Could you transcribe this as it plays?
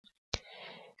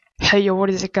Hey yo, what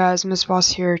is it guys, Miss Boss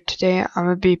here. Today I'm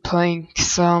gonna be playing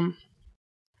some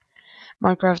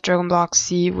Minecraft Dragon Block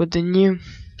C with the new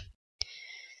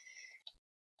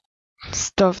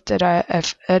stuff that I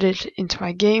have added into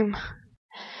my game.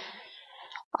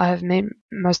 I have made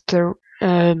master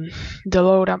the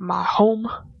load at my home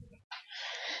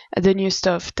and the new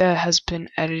stuff that has been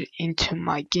added into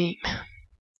my game.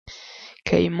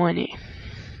 Okay, money.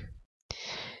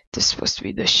 This is supposed to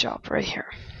be the shop right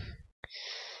here.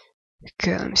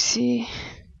 Okay, let me see.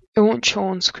 It won't show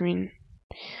on screen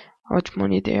how much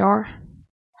money they are.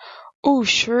 Oh,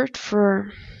 shirt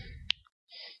for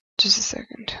just a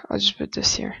second. I'll just put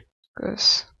this here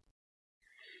because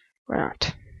why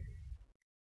not?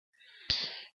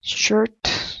 Shirt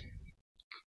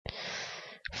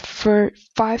for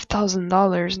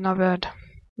 $5,000. Not bad.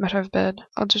 Not half bad.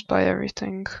 I'll just buy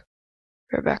everything.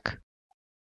 Right back.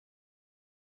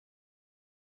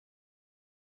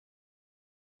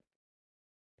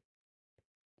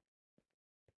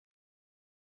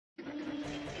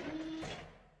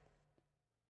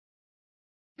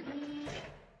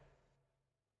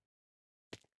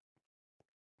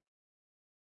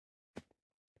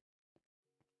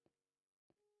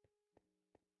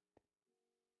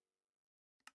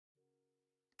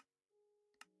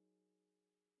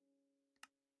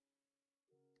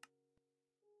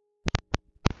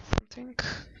 Something.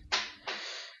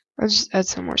 I'll just add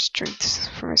some more strength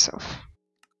for myself.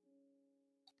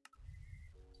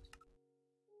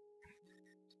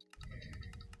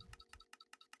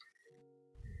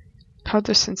 How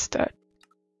to sense that?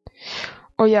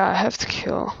 Oh yeah, I have to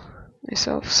kill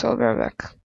myself, so I'll be right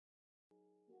back.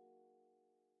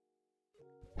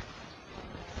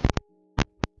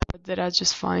 What did I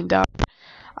just find out?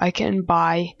 I can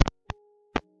buy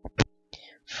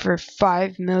for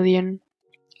 5 million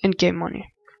in-game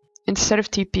money. Instead of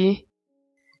TP,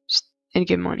 just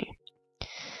in-game money.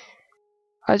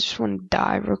 I just want to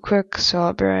die real quick, so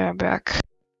I'll be right back.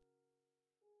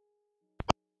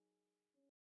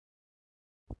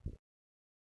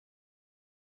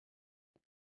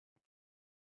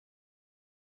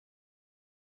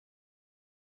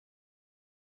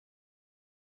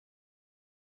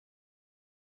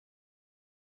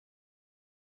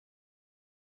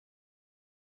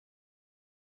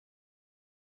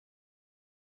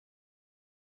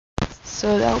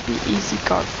 So that would be easy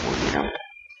guard for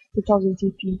 2,000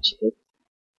 TP each hit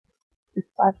with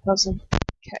 5,000